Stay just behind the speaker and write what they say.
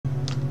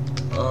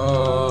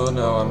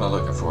I'm not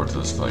looking forward to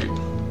this fight.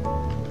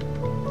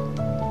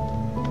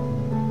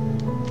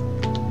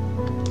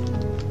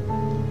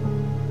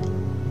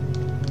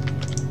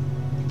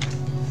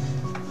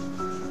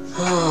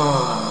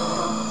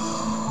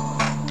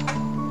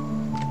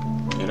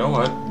 You know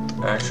what?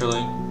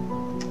 Actually,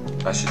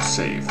 I should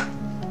save.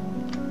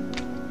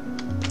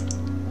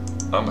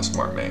 I'm a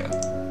smart man.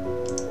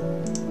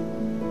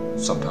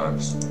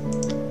 Sometimes.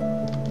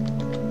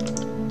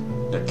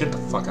 Yeah, get the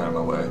fuck out of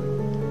my way.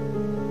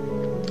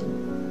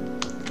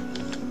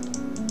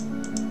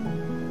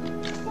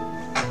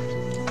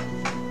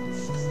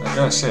 I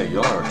gotta say,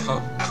 y'all are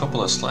a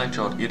couple of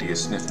slack-jawed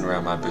idiots sniffing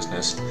around my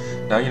business.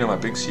 Now you know my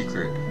big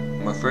secret.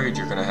 I'm afraid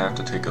you're gonna have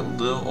to take a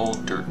little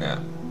old dirt nap.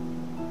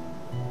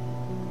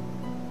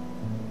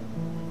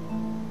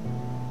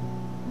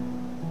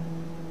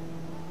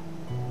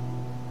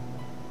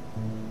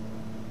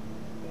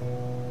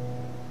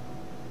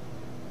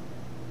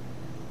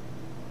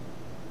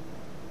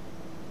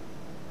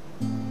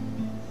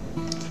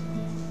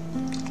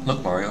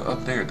 Look, Mario,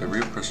 up there, the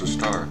real crystal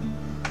star.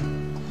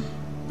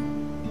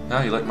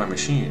 Now you like my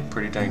machine.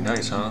 Pretty dang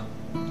nice, huh?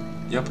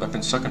 Yep, I've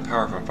been sucking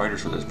power from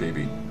fighters for this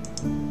baby.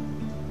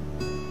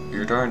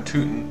 You're darn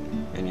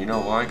tootin', and you know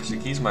why? 'Cause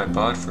it keeps my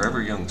bod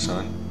forever young,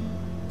 son.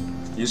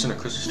 Using a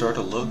crystal star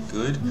to look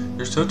good?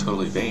 You're so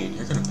totally vain.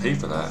 You're gonna pay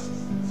for that.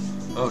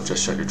 Oh,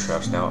 just shut your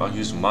traps now. I'll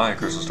use my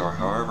crystal star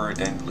however I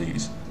dang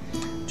please.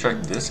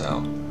 Check this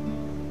out.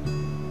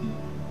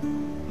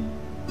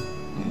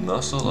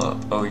 Muscle up.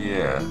 Oh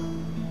yeah.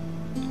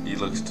 He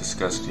looks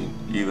disgusting.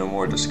 Even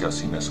more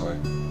disgusting this way.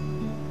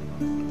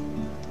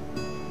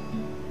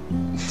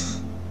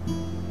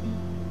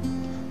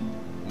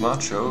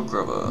 Macho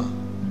Grubba.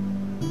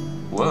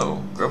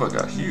 Whoa, Grubba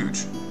got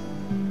huge.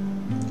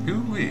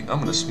 Ooh-wee, I'm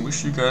gonna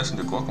smoosh you guys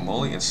into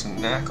guacamole and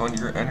snack on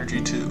your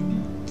energy too.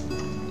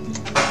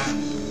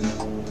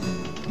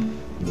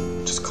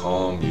 Just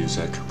calm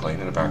music playing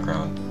in the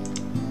background.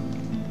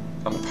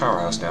 I'm a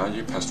powerhouse now,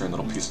 you pestering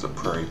little pieces of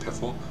prairie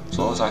piffle. As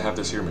long as I have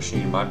this here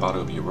machine, my body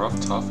will be rough,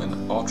 tough,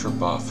 and ultra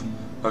buff.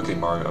 Okay,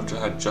 Mario, I've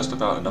had just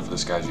about enough of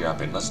this guy's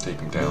yapping. Let's take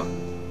him down.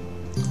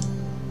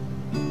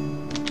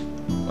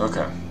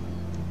 Okay.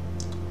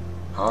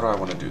 How do I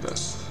want to do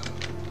this?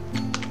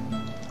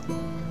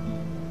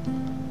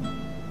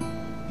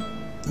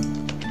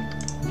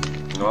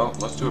 Well,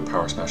 let's do a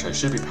power smash. I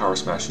should be power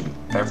smashing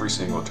every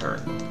single turn.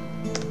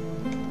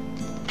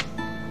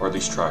 Or at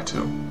least try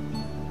to.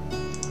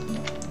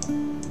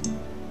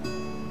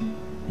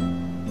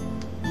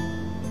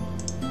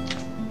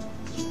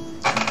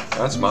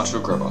 That's Macho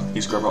Grubba.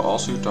 He's Grubba all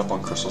souped up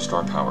on Crystal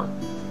Star power.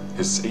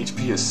 His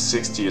HP is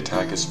 60,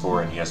 attack is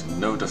 4, and he has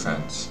no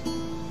defense.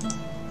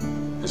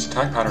 His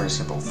attack pattern is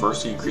simple.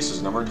 First, he increases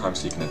the number of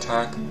times he can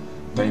attack,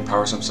 then he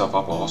powers himself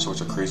up with all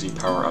sorts of crazy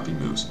power-uppy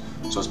moves.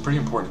 So it's pretty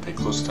important to pay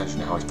close attention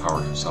to how he's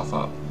powering himself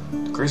up.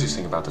 The craziest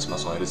thing about this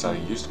musclehead is that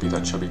he used to be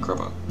that chubby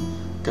Grubba.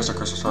 Guess our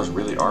Crystal Stars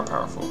really are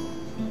powerful.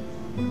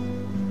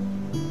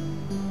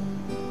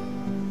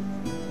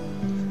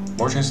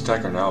 More chances to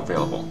attack are now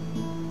available.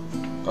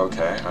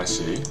 Okay, I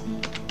see.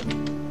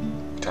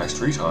 Attacks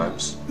 3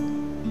 times.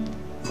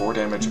 4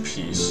 damage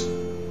apiece.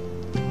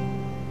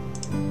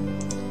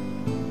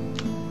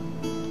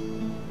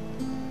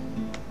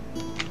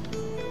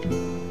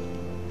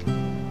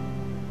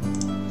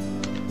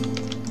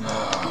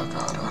 Oh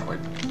god, how do I...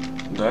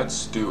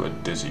 Let's do a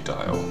Dizzy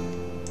Dial.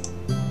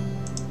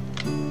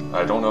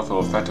 I don't know if it'll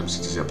affect him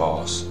since he's a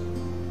boss.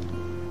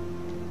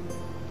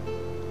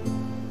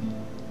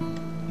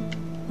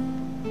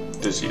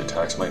 Dizzy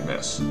attacks might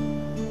miss.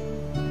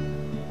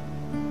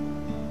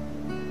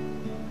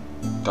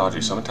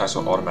 Dodgy, some attacks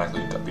will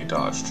automatically be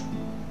dodged.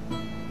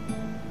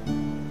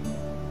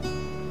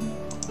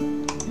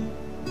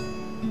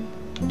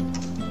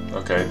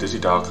 Okay, Dizzy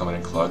Dial coming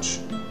in clutch.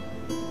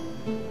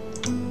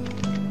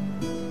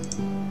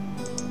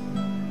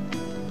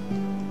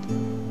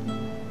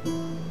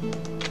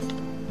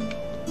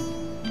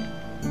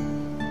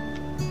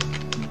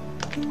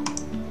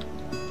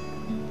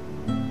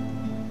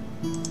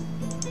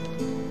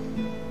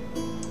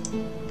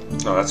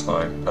 No, that's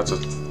fine.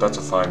 That's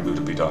a fine move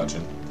to be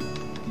dodging.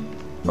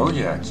 Oh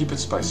yeah, keep it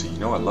spicy. You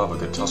know I love a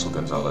good tussle,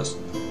 Gonzalez.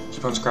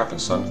 Keep on scrapping,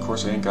 son. Of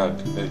course, it ain't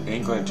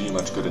gonna do you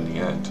much good in the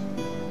end.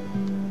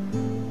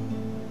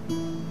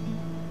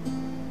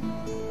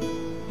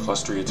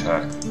 +3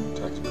 attack.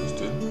 Attack is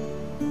boosted.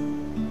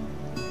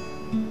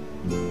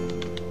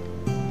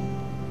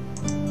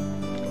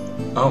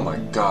 Oh my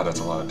god, that's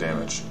a lot of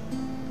damage.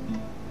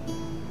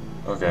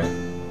 Okay,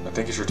 I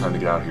think it's your time to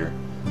get out of here.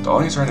 The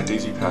audience ran a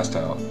Daisy passed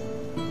out.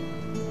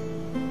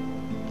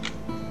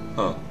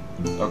 Huh.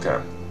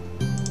 Okay.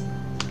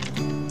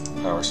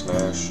 Power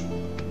smash.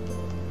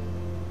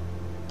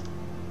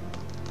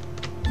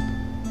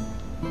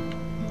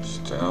 It's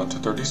down to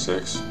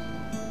 36.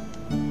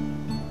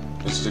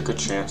 This is a good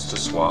chance to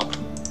swap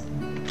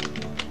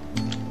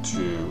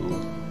to...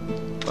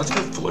 Let's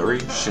go Flurry,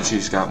 since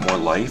she's got more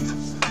life.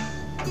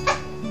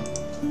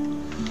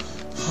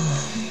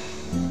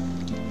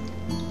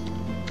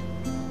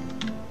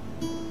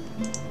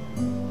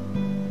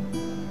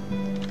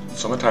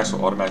 Some attacks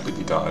will automatically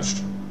be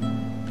dodged.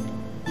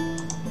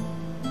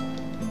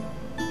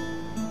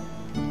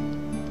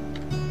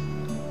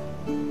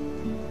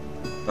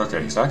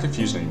 Okay, he's not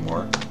confused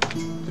anymore.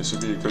 This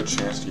would be a good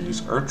chance to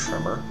use Earth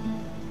Tremor.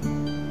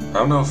 I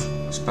don't know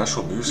if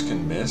special moves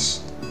can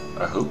miss.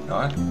 I hope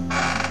not.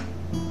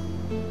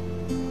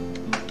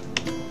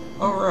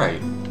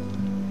 Alright.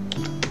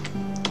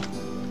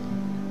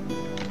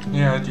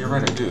 Yeah, you're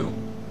right, I do.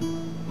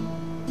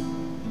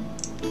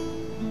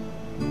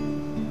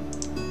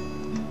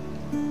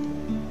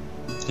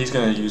 He's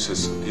gonna use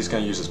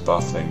his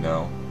buff thing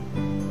now.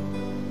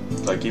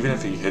 Like, even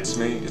if he hits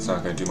me, it's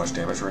not gonna do much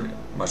damage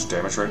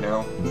right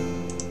now.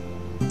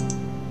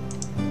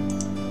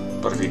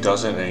 But if he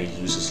doesn't and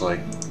he uses like,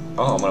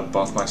 oh, I'm gonna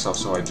buff myself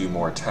so I do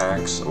more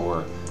attacks,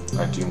 or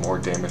I do more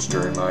damage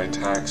during my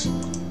attacks,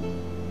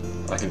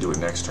 I can do it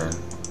next turn.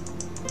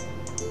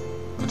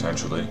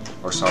 Potentially.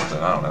 Or something,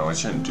 I don't know. He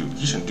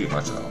shouldn't do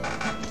much though.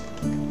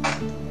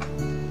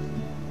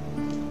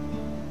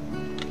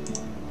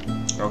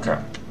 Okay.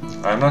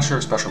 I'm not sure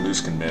if special moves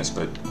can miss,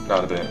 but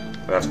not a bit.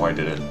 That's why I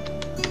did it.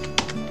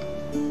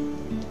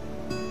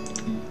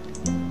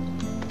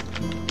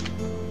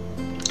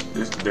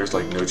 There's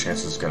like no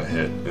chance it's gonna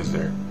hit, is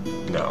there?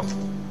 No.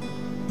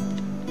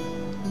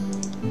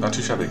 Not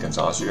too shabby,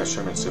 Gonzalez. You got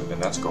Sherman Sip,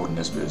 and that's Golden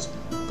Nisbiz.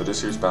 But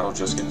this year's battle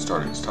just getting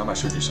started. It's time I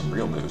showed you some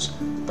real moves.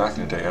 Back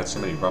in the day, I had so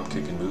many rump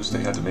kicking moves,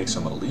 they had to make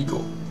some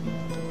illegal.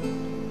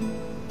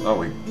 Oh,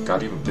 we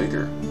got even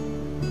bigger.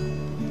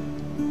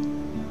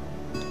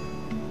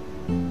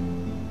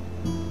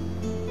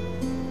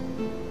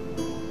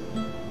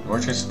 More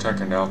chance to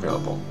attack are now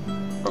available.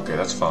 Okay,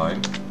 that's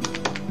fine.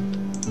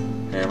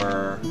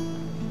 Hammer,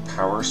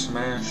 power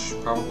smash,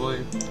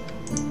 probably.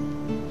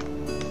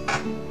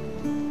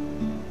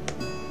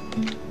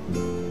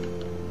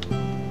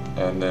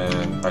 And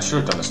then I should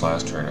have done this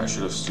last turn. I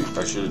should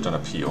have done a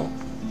peel.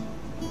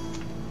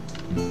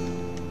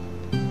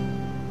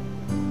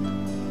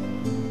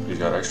 He's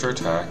got extra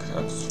attack.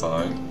 That's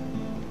fine.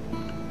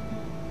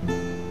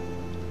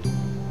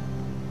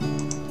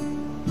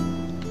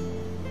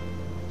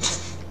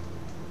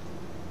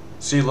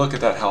 See, look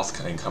at that health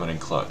coming in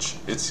clutch.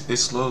 It's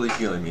slowly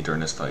healing me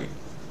during this fight.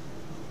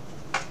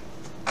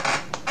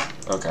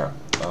 Okay.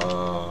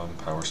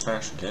 Power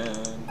smash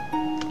again.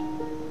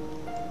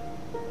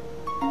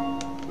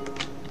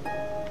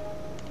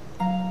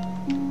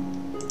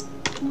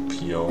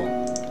 Peel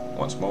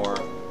once more.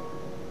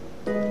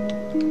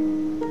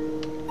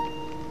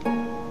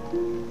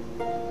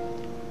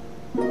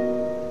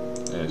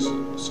 There's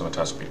some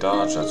attacks will be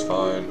dodged. That's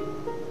fine.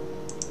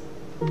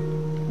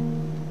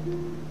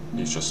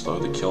 He's just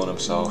slowly killing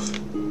himself.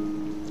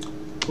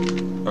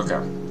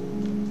 Okay.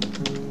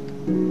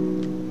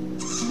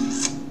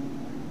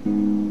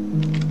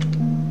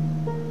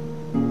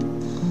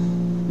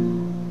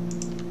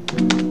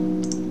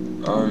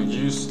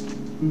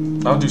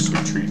 I'll do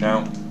Sweet Treat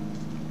now,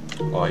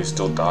 while he's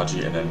still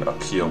dodgy, and then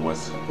appeal with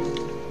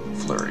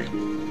Flurry.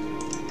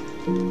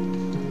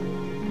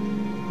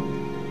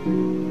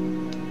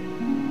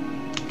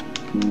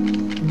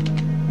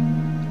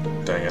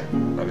 Dang it,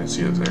 I didn't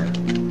see it there.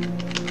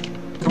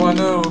 Come on,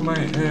 no, my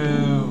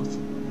health!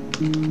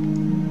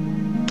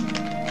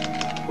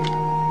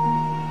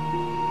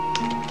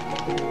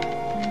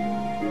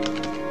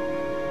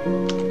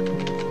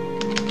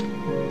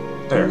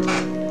 There.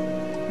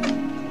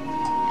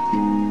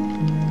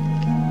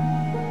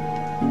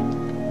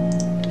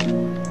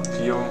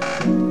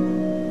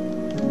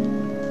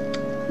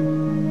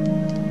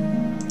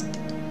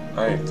 I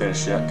ain't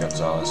finished yet,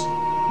 Gonzalez.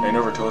 Ain't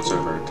over till it's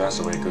over. That's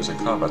the way it goes in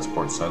combat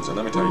sports, sons. And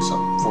let me tell you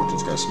something.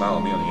 Fortune's gonna smile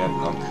at me on the end,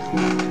 punk.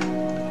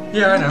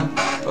 Yeah, I know,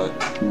 but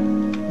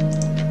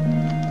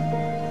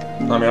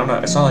I mean,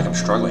 it's not like I'm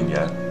struggling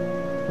yet.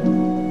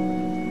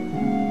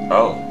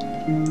 Oh.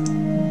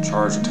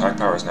 Charge attack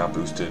power is now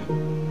boosted.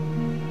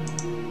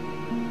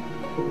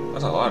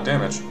 That's a lot of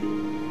damage.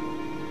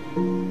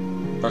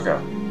 Okay.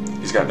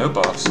 He's got no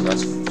buffs,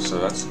 so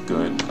that's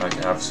good. I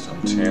can have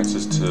some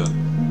chances to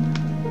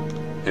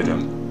hit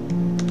him.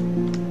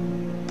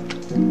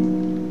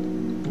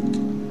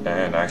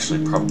 And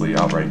actually probably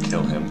outright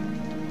kill him.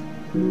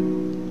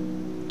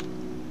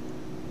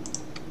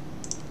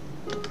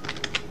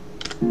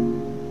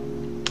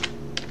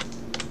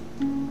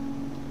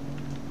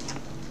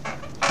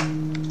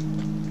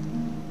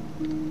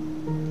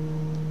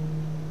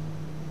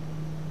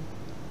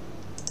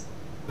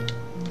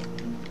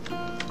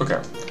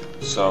 Okay,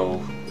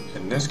 so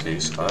in this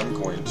case, I'm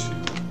going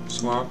to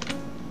swap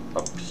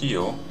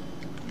appeal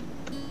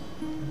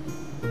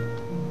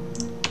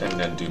and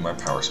then do my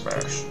power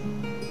smash.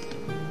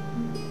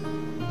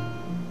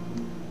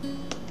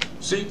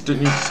 See,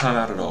 didn't need to time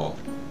out at all.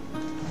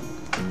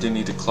 Didn't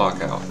need to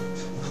clock out.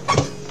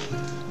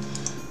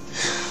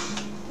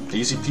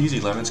 Easy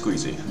peasy lemon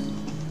squeezy.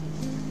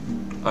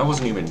 I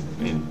wasn't even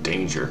in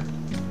danger.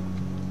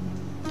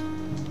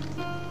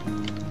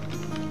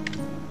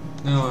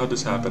 No, how'd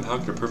this happen? How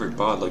could a perfect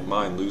bod like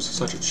mine lose to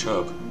such a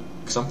chub?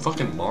 Cause I'm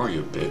fucking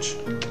Mario, bitch.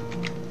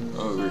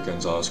 Oh Oh, Rick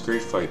Gonzalez,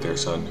 great fight there,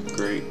 son.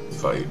 Great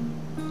fight.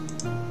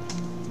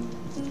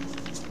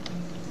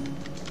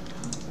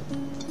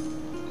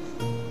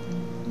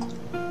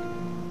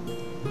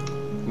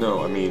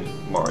 No, I mean,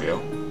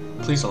 Mario.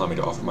 Please allow me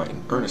to offer my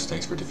earnest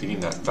thanks for defeating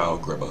that foul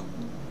Grubba.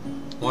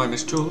 Why,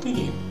 Miss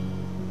Jolene?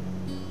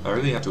 I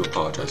really have to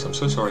apologize. I'm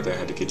so sorry that I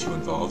had to get you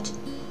involved.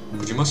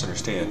 But you must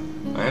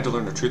understand, I had to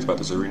learn the truth about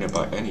this arena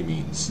by any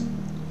means.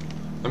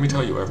 Let me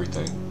tell you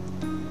everything.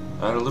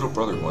 I had a little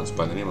brother once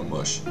by the name of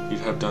Mush. He'd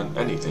have done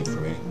anything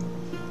for me.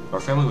 Our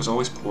family was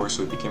always poor,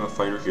 so he became a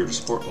fighter here to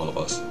support all of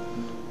us.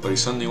 But he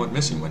suddenly went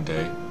missing one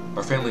day.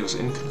 Our family was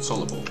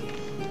inconsolable.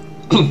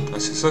 I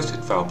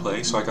suspected foul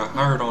play, so I got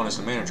hired on as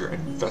a manager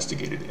and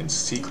investigated in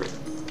secret.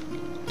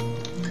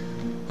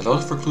 As I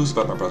looked for clues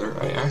about my brother,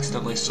 I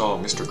accidentally saw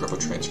Mr. Grubba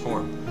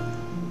transform.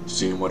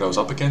 Seeing what I was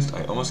up against,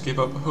 I almost gave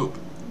up hope.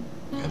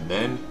 And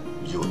then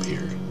you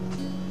appeared.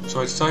 So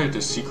I decided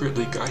to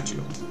secretly guide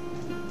you.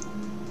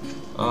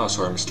 Ah,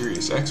 so our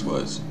mysterious ex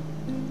was.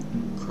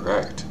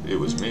 Correct, it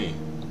was me.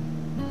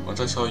 Once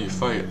I saw you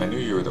fight, I knew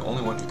you were the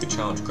only one who could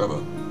challenge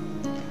Grubba.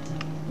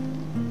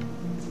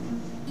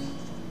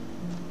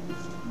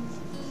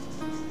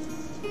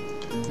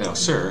 Now,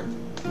 sir,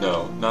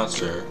 no, not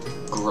sir,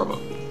 Grubba,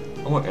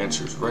 I want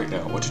answers right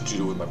now. What did you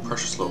do with my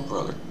precious little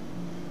brother?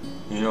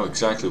 You know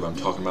exactly what I'm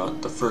talking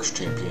about, the first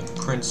champion,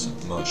 Prince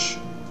Mush.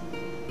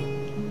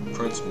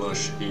 Prince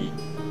Mush, he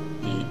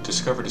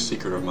discovered the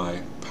secret of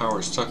my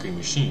power-sucking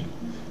machine.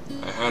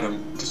 I had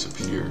him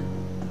disappear.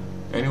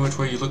 Any which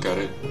way you look at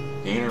it,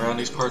 he ain't around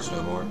these parts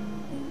no more.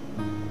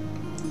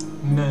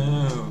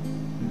 No,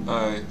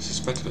 I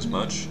suspected as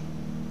much.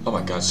 Oh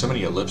my god, so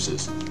many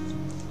ellipses.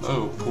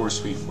 Oh, poor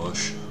sweet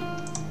Mush.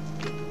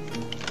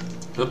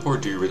 The poor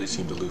dear really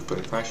seemed aloof, but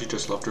in fact she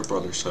just loved her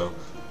brother, so...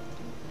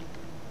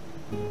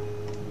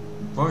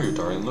 Mario,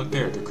 darling, look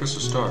there, the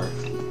crystal star.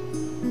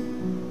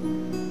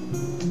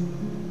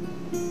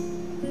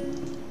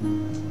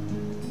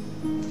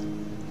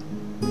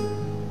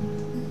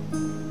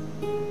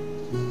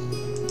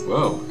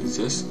 Whoa, is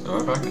this...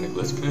 Am I back in the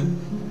glitz pit?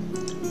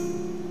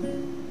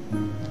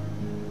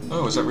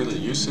 Oh, is that really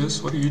you,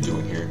 sis? What are you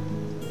doing here?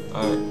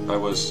 I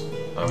was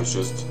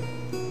just...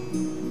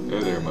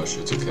 There, Mush,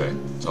 it's okay.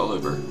 It's all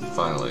over,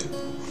 finally.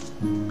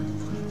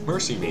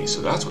 Mercy me,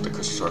 so that's what the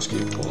crystal star's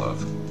capable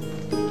of.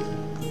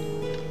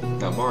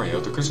 Now, Mario,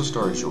 the crystal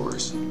star is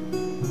yours.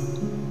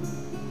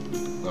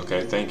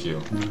 Okay, thank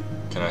you.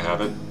 Can I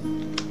have it?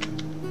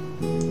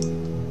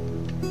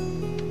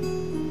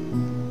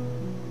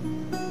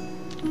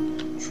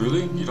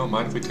 Truly? You don't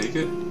mind if we take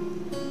it?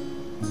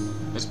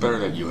 It's better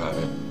that you have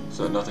it,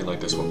 so that nothing like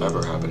this will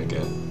ever happen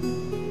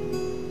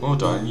again. Well,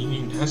 darling, you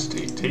needn't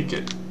hesitate. Take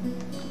it.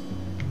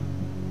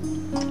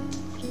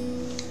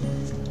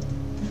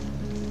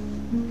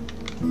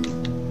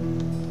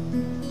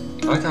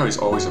 I like how he's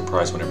always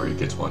surprised whenever he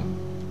gets one.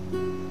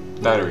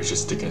 That or he's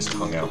just sticking his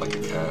tongue out like a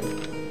cat.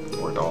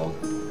 Or a dog.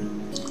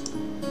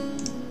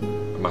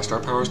 My star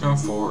power is now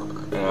 4,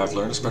 and I've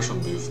learned a special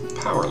move,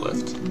 Power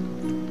Lift.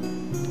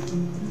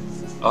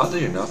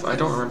 Oddly enough, I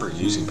don't remember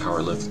using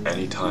Power Lift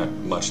any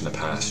time much in the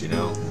past, you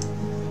know?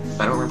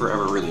 I don't remember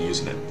ever really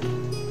using it.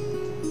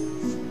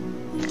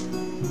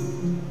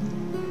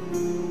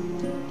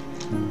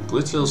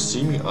 Glitzville's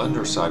seamy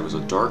underside was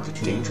a dark,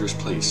 dangerous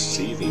place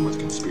seething with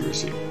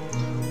conspiracy.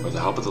 With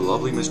the help of the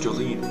lovely Miss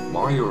Jolene,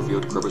 Mario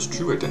revealed Grubba's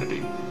true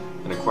identity,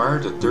 and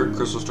acquired the third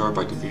crystal star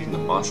by defeating the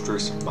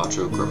monstrous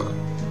Macho Grubba.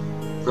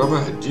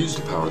 Grubba had used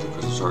the power of the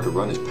crystal star to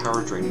run his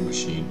power-draining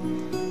machine.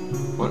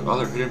 What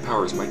other hidden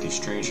powers might these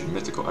strange and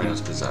mythical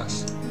items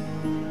possess?